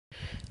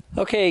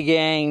Okay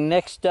gang,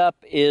 next up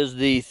is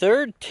the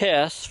third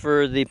test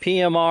for the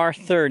PMR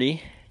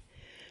 30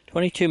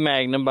 22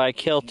 Magnum by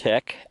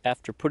KelTec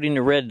after putting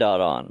the red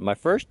dot on. My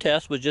first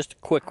test was just a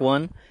quick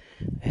one.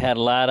 I had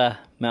a lot of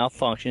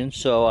malfunctions,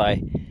 so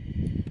I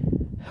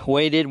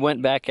waited,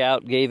 went back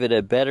out, gave it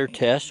a better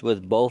test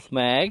with both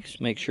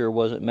mags, make sure it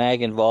wasn't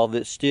mag involved.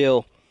 It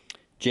still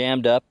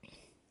jammed up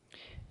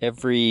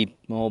every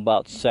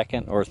about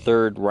second or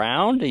third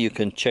round. You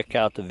can check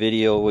out the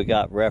video we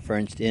got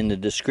referenced in the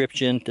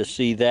description to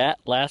see that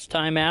last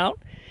time out,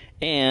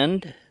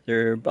 and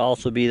there'll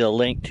also be the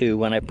link to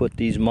when I put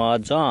these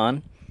mods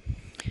on,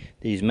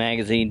 these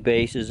magazine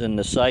bases and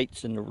the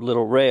sights and the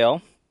little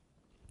rail.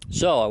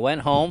 So I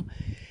went home,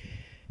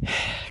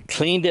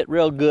 cleaned it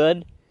real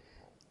good,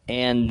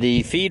 and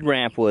the feed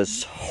ramp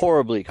was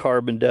horribly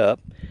carboned up.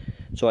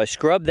 So I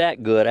scrubbed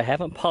that good. I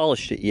haven't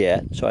polished it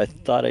yet, so I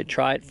thought I'd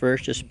try it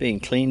first, just being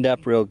cleaned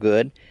up real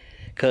good,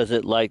 because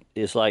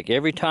it's like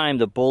every time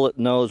the bullet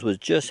nose was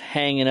just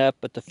hanging up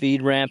at the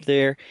feed ramp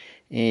there,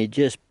 and you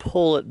just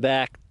pull it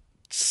back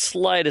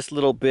slightest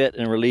little bit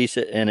and release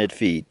it, and it'd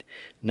feed.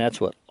 And that's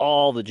what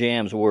all the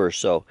jams were.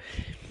 So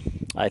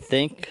I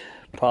think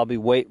probably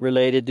weight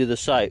related to the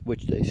sight,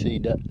 which they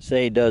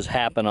say does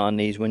happen on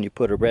these when you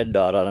put a red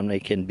dot on them.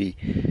 They can be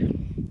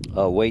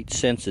weight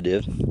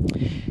sensitive.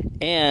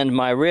 And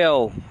my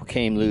rail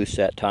came loose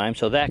that time,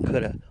 so that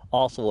could have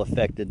also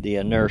affected the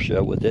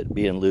inertia with it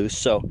being loose.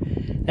 So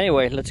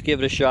anyway, let's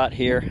give it a shot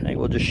here. I think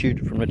we'll just shoot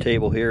it from the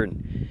table here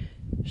and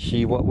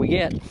see what we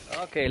get.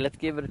 Okay, let's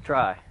give it a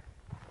try.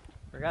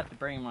 Forgot to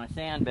bring my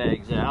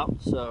sandbags out,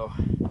 so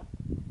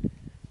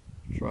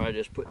try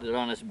just putting it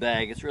on this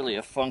bag. It's really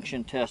a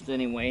function test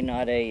anyway,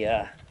 not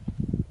a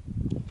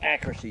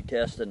accuracy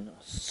test and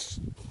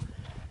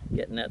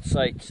getting that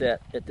sight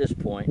set at this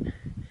point.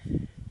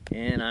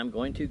 And I'm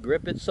going to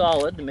grip it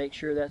solid to make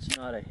sure that's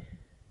not a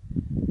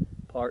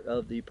part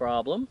of the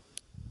problem.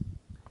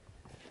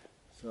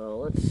 So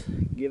let's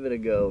give it a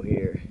go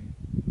here.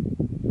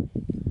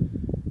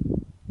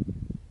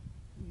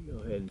 Go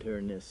ahead and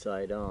turn this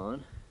side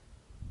on.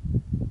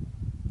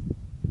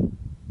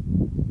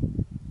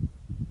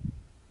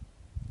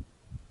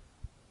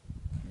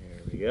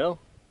 There we go.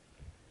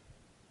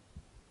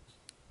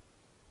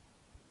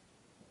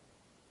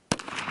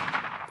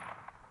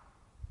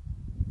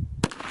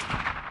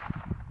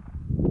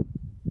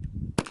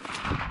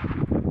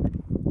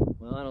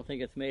 I don't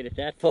think it's made it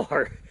that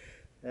far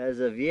as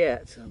of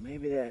yet, so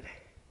maybe that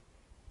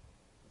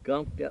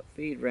gunked up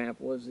feed ramp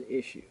was the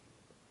issue,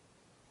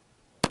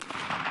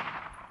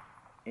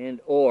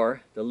 and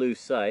or the loose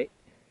sight.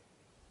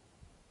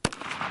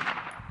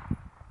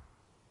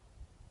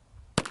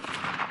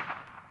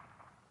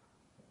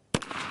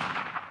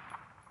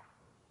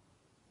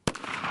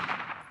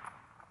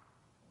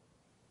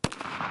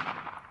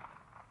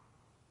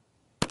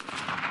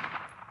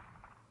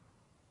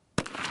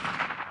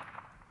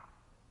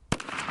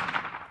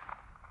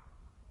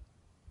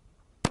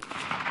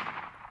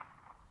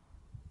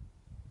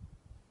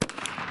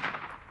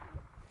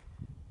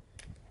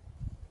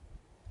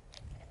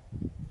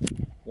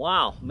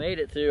 Wow, made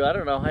it through. I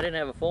don't know, I didn't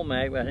have a full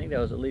mag, but I think that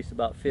was at least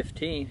about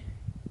 15.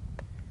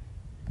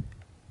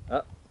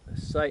 Oh,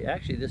 the sight,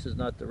 actually this is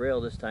not the rail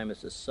this time,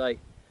 it's the sight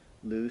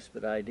loose,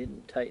 but I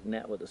didn't tighten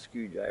that with a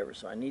screwdriver,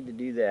 so I need to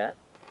do that.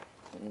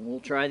 And we'll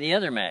try the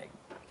other mag.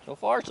 So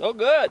far, so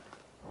good.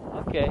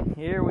 Okay,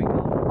 here we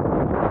go.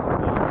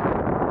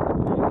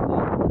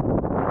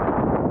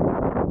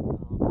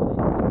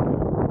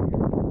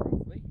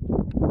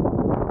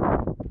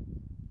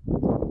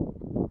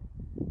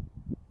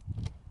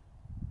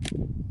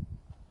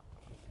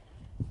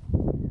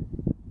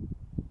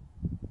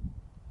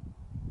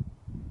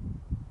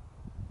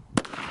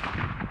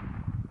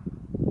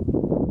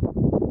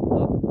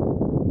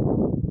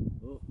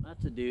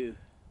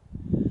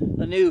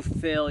 A new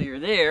failure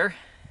there.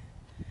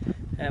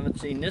 Haven't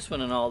seen this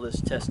one in all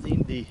this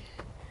testing. The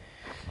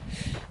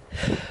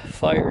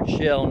fired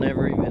shell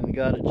never even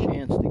got a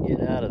chance to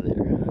get out of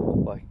there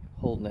by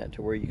holding that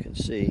to where you can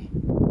see.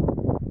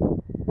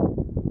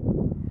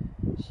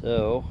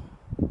 So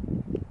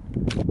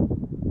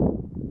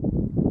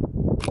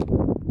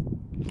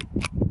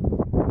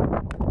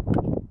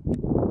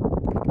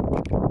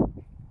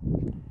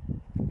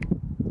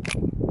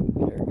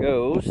there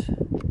goes.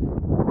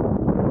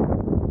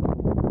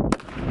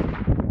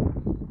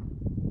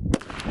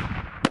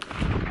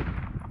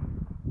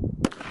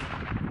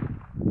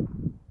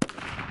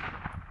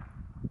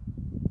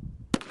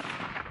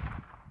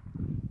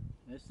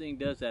 This thing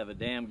does have a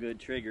damn good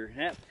trigger.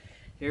 Yep.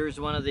 Here's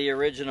one of the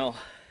original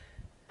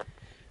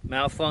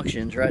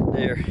malfunctions right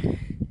there.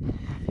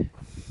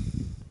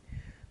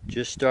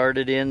 Just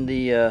started in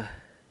the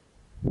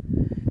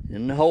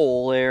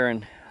hole there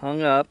and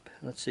hung up.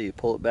 Let's see,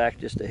 pull it back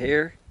just a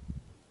hair.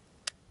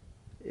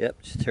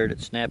 Yep, just heard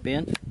it snap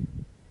in.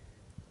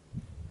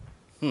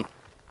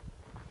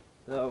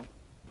 So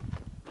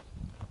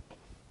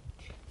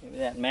maybe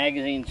that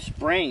magazine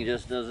spring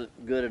just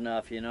doesn't good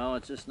enough, you know.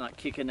 It's just not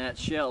kicking that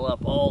shell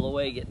up all the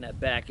way, getting that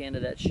back end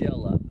of that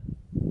shell up.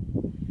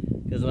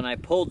 because when I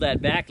pulled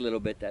that back a little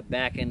bit, that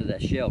back end of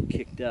that shell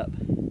kicked up.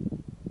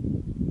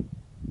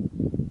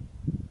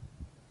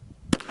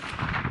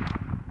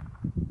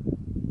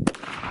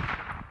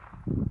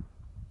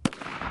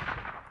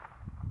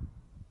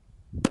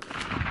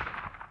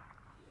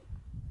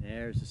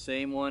 There's the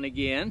same one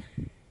again.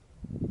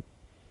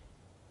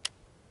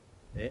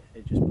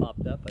 It just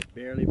popped up. I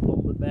barely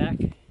pulled it back.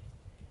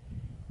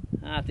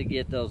 I have to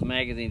get those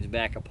magazines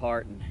back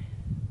apart and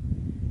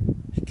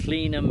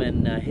clean them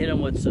and hit them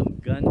with some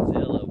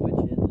Gunzilla,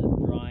 which ends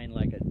up drying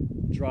like a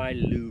dry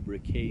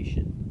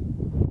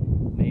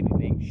lubrication. Maybe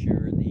make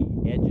sure the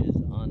edges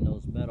on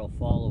those metal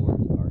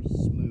followers are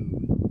smooth.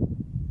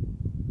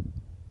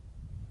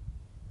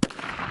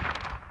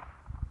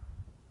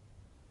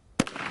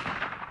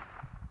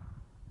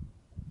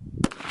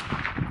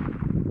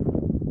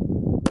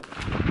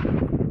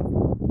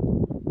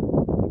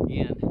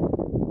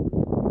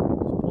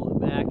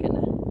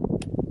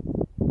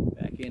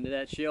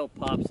 That shell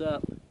pops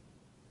up.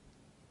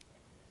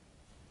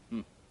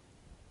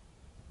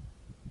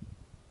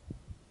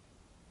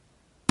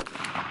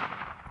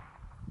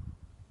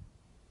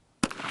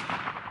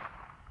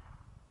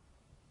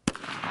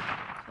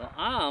 So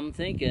I'm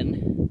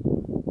thinking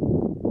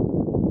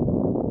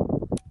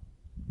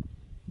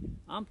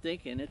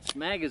it's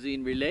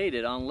magazine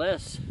related,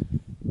 unless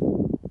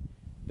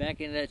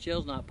back end of that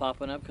shell's not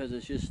popping up because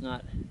it's just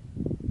not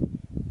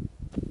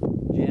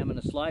jamming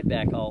the slide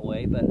back all the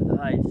way. But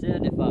I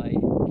said if I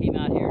came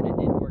out here and it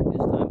didn't work this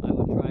time, I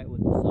would try it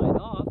with the side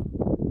off,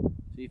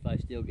 see if I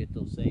still get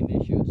those same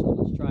issues. So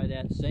let's try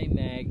that same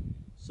mag,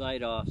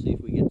 side off, see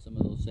if we get some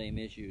of those same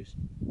issues.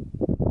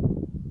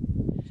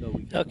 So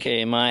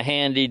okay, my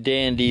handy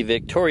dandy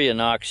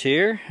Victorinox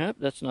here. Oh,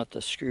 that's not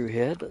the screw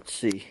head. Let's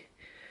see.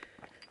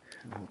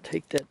 I'll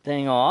take that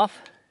thing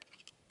off.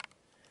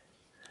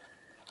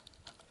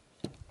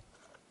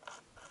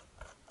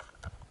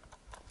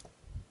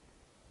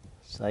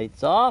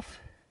 Sight's off.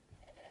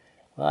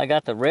 Well, I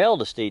got the rail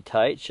to stay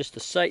tight, it's just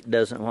the sight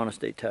doesn't want to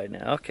stay tight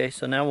now. Okay,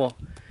 so now we'll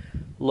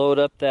load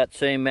up that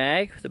same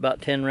mag with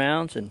about 10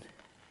 rounds and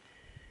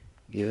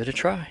give it a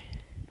try.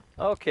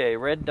 Okay,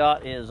 red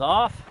dot is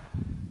off.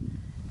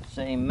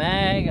 Same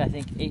mag, I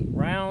think 8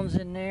 rounds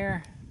in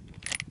there.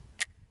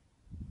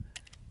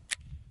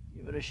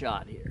 Give it a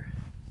shot here.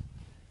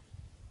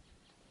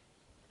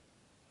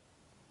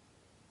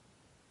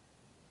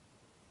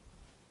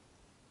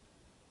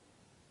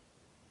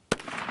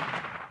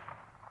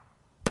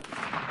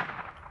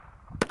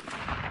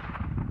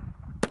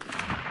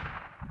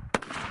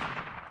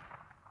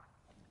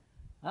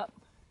 Up.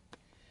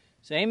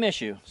 Same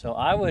issue. So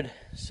I would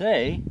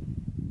say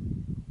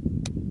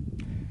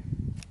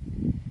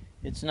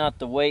it's not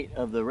the weight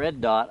of the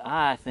red dot.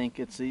 I think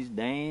it's these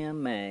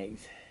damn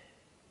mags.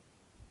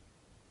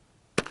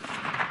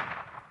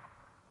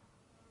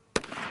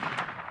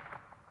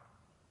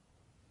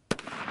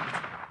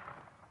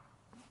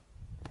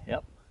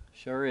 Yep,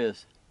 sure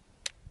is.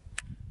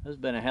 This has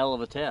been a hell of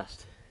a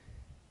test.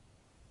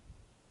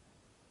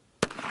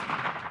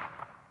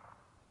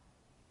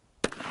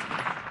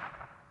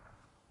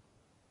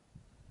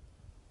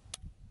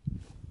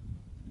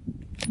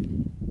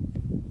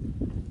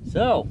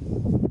 So,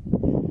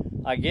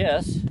 I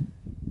guess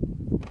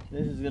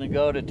this is going to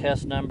go to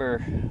test number,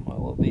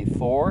 what will it be,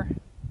 4,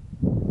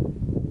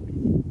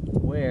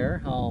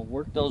 where I'll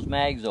work those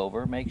mags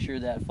over, make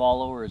sure that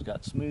follower has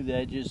got smooth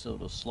edges so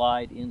it'll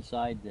slide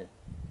inside the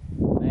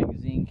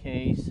magazine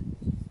case.